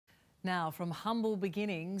Now, from humble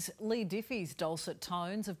beginnings, Leigh Diffey's dulcet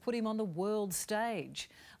tones have put him on the world stage.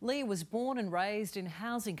 Leigh was born and raised in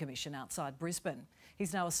Housing Commission outside Brisbane.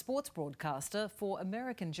 He's now a sports broadcaster for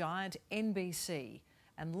American giant NBC.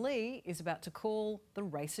 And Leigh is about to call the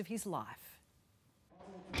race of his life.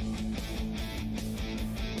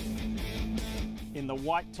 In the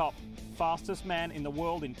white top, fastest man in the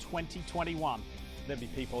world in 2021. There'd be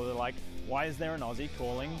people that are like, why is there an Aussie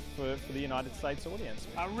calling for the United States audience?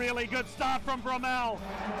 A really good start from Bromell.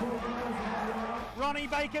 Ronnie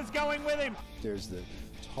Baker's going with him. There's the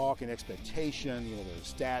talk and expectation,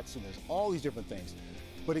 there's stats and there's all these different things.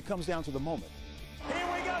 But it comes down to the moment. Here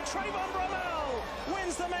we go, Trayvon Bromell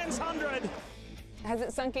wins the men's 100. Has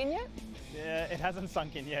it sunk in yet? Yeah, it hasn't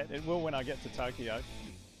sunk in yet. It will when I get to Tokyo.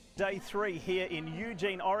 Day 3 here in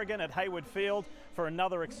Eugene, Oregon at Hayward Field for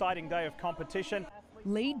another exciting day of competition.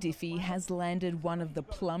 Leigh Diffey has landed one of the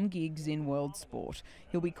plum gigs in world sport.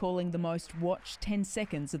 He'll be calling the most watched 10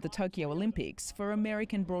 seconds of the Tokyo Olympics for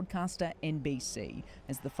American broadcaster NBC,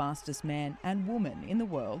 as the fastest man and woman in the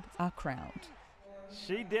world are crowned.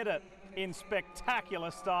 She did it in spectacular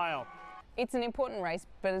style. It's an important race,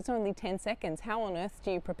 but it's only 10 seconds. How on earth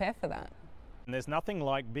do you prepare for that? And there's nothing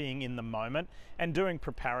like being in the moment and doing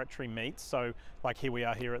preparatory meets. So like here we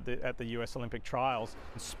are here at the US Olympic trials,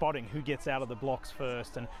 spotting who gets out of the blocks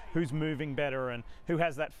first and who's moving better and who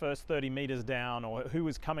has that first 30 metres down or who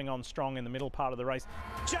is coming on strong in the middle part of the race.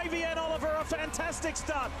 JVN Oliver, a fantastic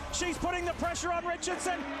start. She's putting the pressure on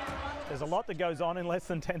Richardson. There's a lot that goes on in less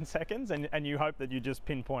than 10 seconds and you hope that you just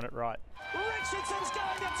pinpoint it right. Richardson's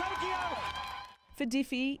going to Tokyo. For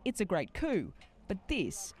Diffey, it's a great coup. But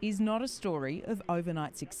this is not a story of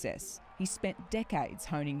overnight success. He spent decades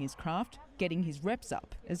honing his craft, getting his reps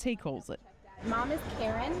up, as he calls it. Mom is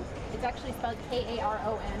Karen. It's actually spelled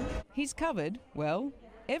K-A-R-O-N. He's covered, well,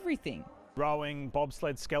 everything. Rowing,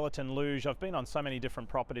 bobsled, skeleton, luge. I've been on so many different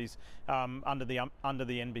properties under the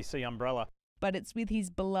NBC umbrella. But it's with his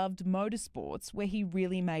beloved motorsports where he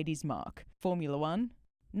really made his mark. Formula One,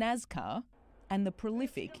 NASCAR, and the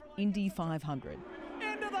prolific Indy 500.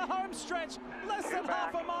 The home stretch, less than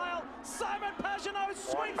half a mile. Simon Pagenaud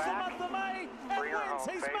sweeps the month of May and wins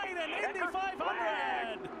his maiden Indy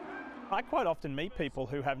 500. I quite often meet people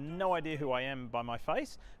who have no idea who I am by my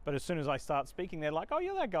face, but as soon as I start speaking, they're like, oh,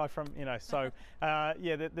 you're that guy from, so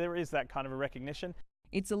yeah, there is that kind of a recognition.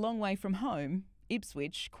 It's a long way from home,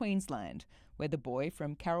 Ipswich, Queensland, where the boy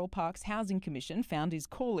from Carroll Park's Housing Commission found his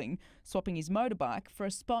calling, swapping his motorbike for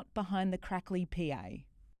a spot behind the crackly PA.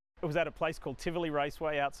 It was at a place called Tivoli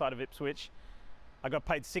Raceway outside of Ipswich. I got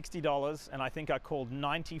paid $60 and I think I called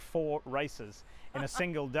 94 races in a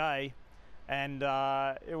single day. And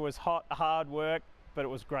it was hard work, but it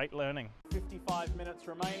was great learning. 55 minutes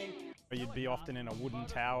remaining. You'd be often in a wooden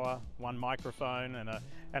tower, one microphone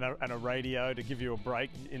and a radio to give you a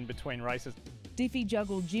break in between races. Diffey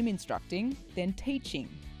juggled gym instructing, then teaching,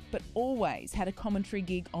 but always had a commentary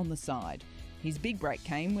gig on the side. His big break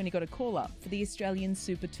came when he got a call-up for the Australian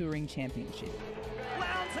Super Touring Championship.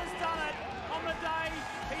 Lowndes has done it. On the day,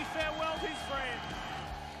 he farewelled his friend.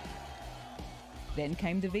 Then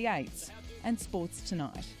came the V8s and Sports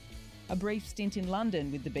Tonight. A brief stint in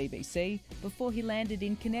London with the BBC before he landed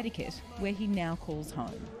in Connecticut, where he now calls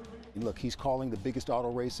home. Look, he's calling the biggest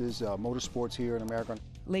auto races, motorsports here in America.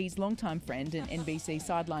 Leigh's longtime friend and NBC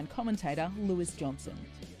sideline commentator, Lewis Johnson.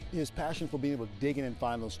 His passion for being able to dig in and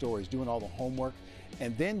find those stories, doing all the homework,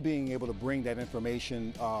 and then being able to bring that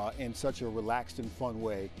information in such a relaxed and fun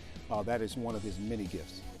way, that is one of his many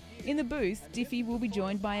gifts. In the booth, Diffey will be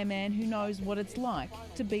joined by a man who knows what it's like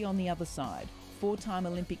to be on the other side, 4-time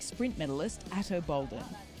Olympic sprint medalist Ato Boldon.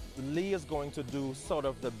 Leigh is going to do sort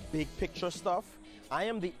of the big picture stuff. I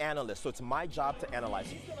am the analyst, so it's my job to analyze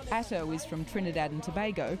it. Ato is from Trinidad and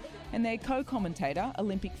Tobago, and their co-commentator,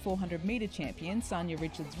 Olympic 400-metre champion Sanya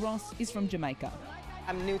Ross, is from Jamaica.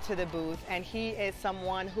 I'm new to the booth, and he is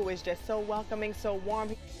someone who is just so welcoming, so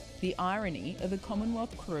warm. The irony of a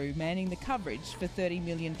Commonwealth crew manning the coverage for 30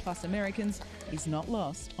 million plus Americans is not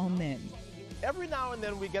lost on them. Every now and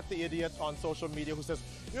then we get the idiot on social media who says,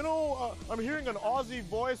 I'm hearing an Aussie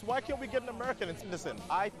voice, why can't we get an American? And listen,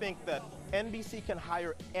 I think that NBC can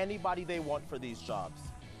hire anybody they want for these jobs.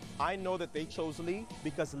 I know that they chose Leigh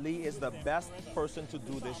because Leigh is the best person to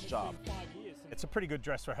do this job. It's a pretty good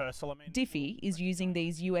dress rehearsal. Diffey is using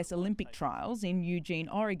these US Olympic trials in Eugene,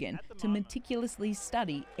 Oregon to meticulously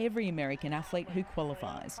study every American athlete who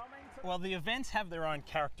qualifies. Well, the events have their own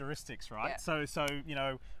characteristics, right? Yeah. So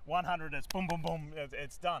 100, it's boom, boom, boom,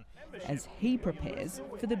 it's done. As he prepares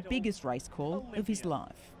for the biggest race call of his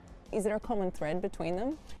life. Is there a common thread between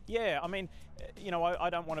them? Yeah, I mean, you know, I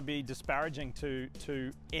don't want to be disparaging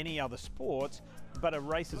to any other sports, but a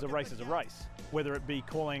race is a race is a race. Whether it be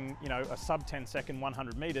calling, you know, a sub 10-second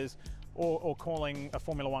 100 metres or calling a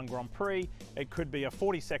Formula One Grand Prix, it could be a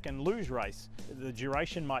 40-second luge race. The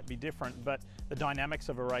duration might be different, but the dynamics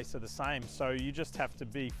of a race are the same. So you just have to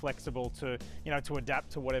be flexible to, you know, to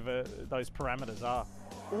adapt to whatever those parameters are.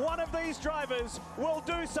 One of these drivers will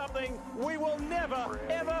do something we will never,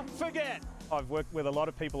 ever forget. I've worked with a lot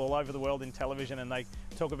of people all over the world in television, and they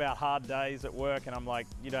talk about hard days at work, and I'm like,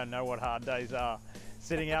 you don't know what hard days are.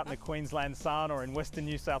 Sitting out in the Queensland sun or in Western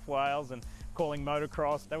New South Wales and calling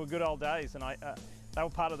motocross, they were good old days, and they were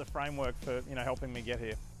part of the framework for, you know, helping me get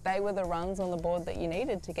here. They were the runs on the board that you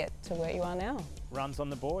needed to get to where you are now. Runs on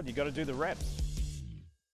the board, you got to do the reps.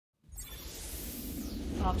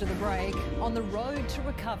 After the break, on the road to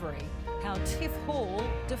recovery, how Tiff Hall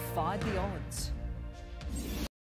defied the odds.